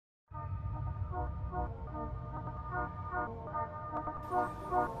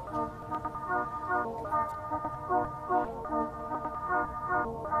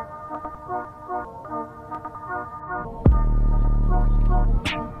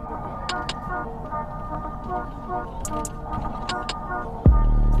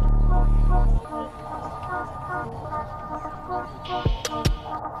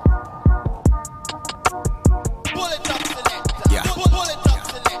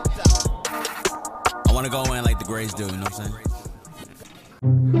I want to go in like the Grays do, you know what I'm saying?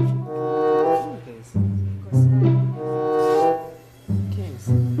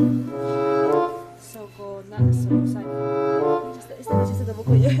 Esta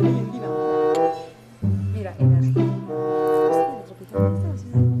poco ya Argentina. Mira, energía.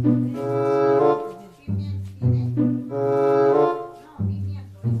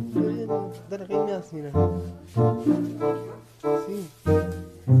 Dar gimnasia, mira. Sí.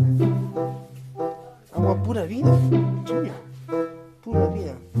 Agua pura vida. Lluvia. Pura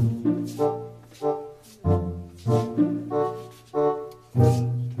vida.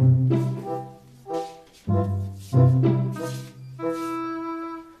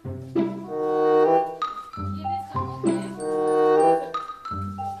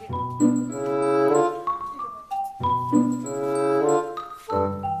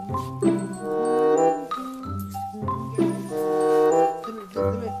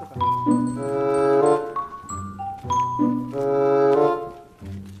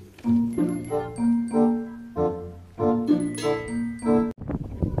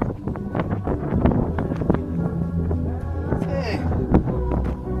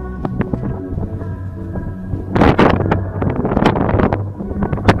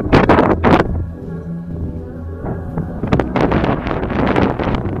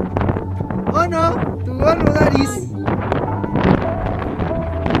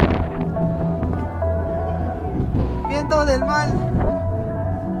 Viento del mal,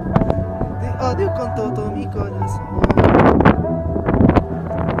 te odio con todo mi corazón.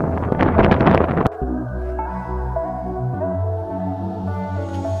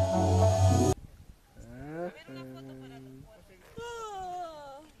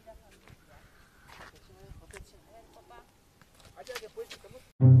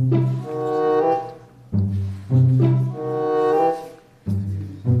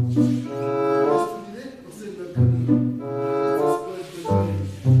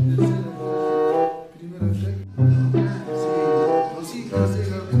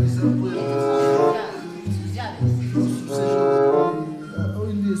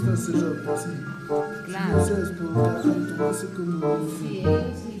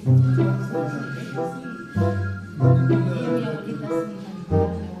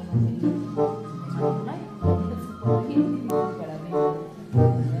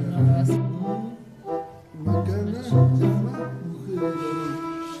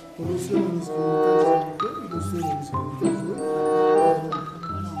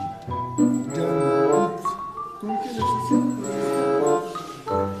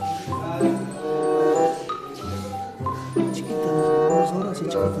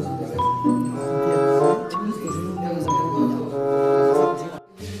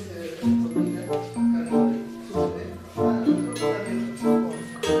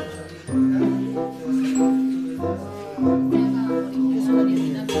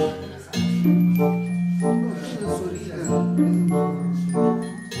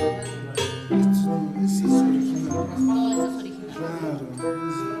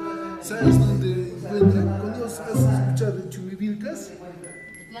 ¿Sabes dónde encuentran? Cuando has escuchado Chumivilcas.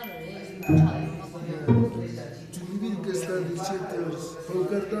 Claro, he escuchado. Chumivilcas está de 7 horas.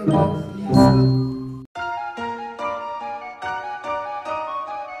 Paucartama.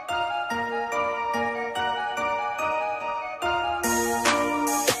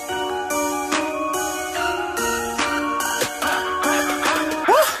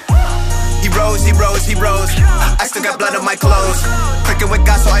 He rose. I still got blood on my clothes. Clicking with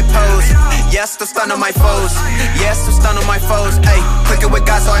God, so I pose. Yes, still stun on my foes. Yes, still stun on my foes. Ayy, clicking with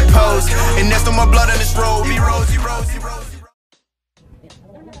God, so I pose. And there's no more blood on this road. He rose, he rose, he rose.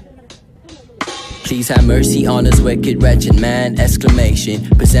 Please have mercy on this wicked, wretched man! Exclamation.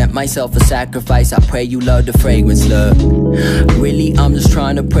 Present myself a sacrifice. I pray you love the fragrance, love. Really, I'm just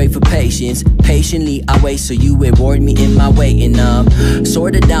trying to pray for patience. Patiently, I wait so you reward me in my waiting. I'm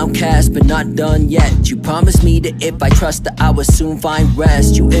sorta downcast, but not done yet. You promised me that if I trusted, I would soon find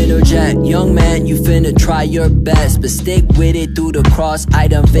rest. You interject, young man, you finna try your best, but stick with it through the cross. I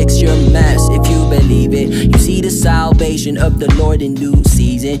done fix your mess. If you believe it, you see the salvation of the Lord in due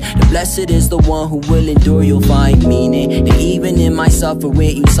season. The blessed is the one who will endure, you'll find meaning. And even in my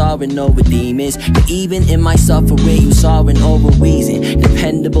suffering, you soaring over demons. And even in my suffering, you soaring over reason.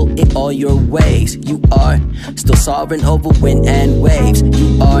 Dependable in all your ways, you are still soaring over wind and waves.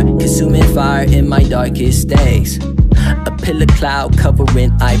 You are consuming fire in my darkest days. A pillar cloud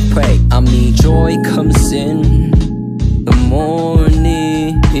covering, I pray. I mean, joy comes in the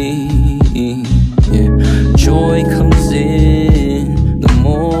morning. Yeah. Joy comes in the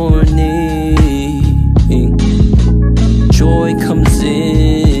morning. Joy comes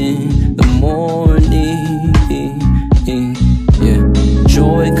in the morning. Yeah.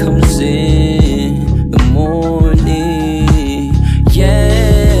 Joy comes in the morning.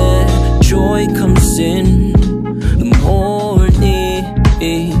 Yeah. Joy comes in the morning.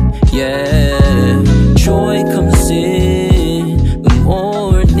 Yeah. Joy comes in the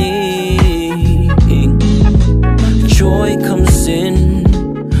morning. Joy comes in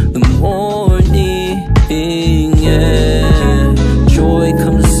the morning. Yeah. Joy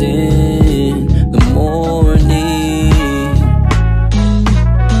comes in the morning.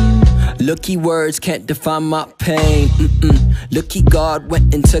 Lucky words can't define my pain. Lucky God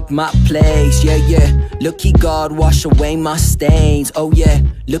went and took my place. Yeah, yeah. Lucky God wash away my stains. Oh yeah.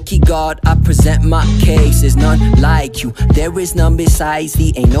 Lucky God, I present my case. There's none like you, there is none besides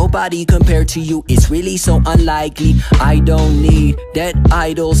thee. Ain't nobody compared to you, it's really so unlikely. I don't need dead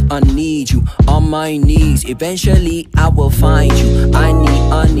idols, I need you on my knees. Eventually I will find you.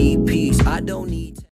 I need peace, I don't need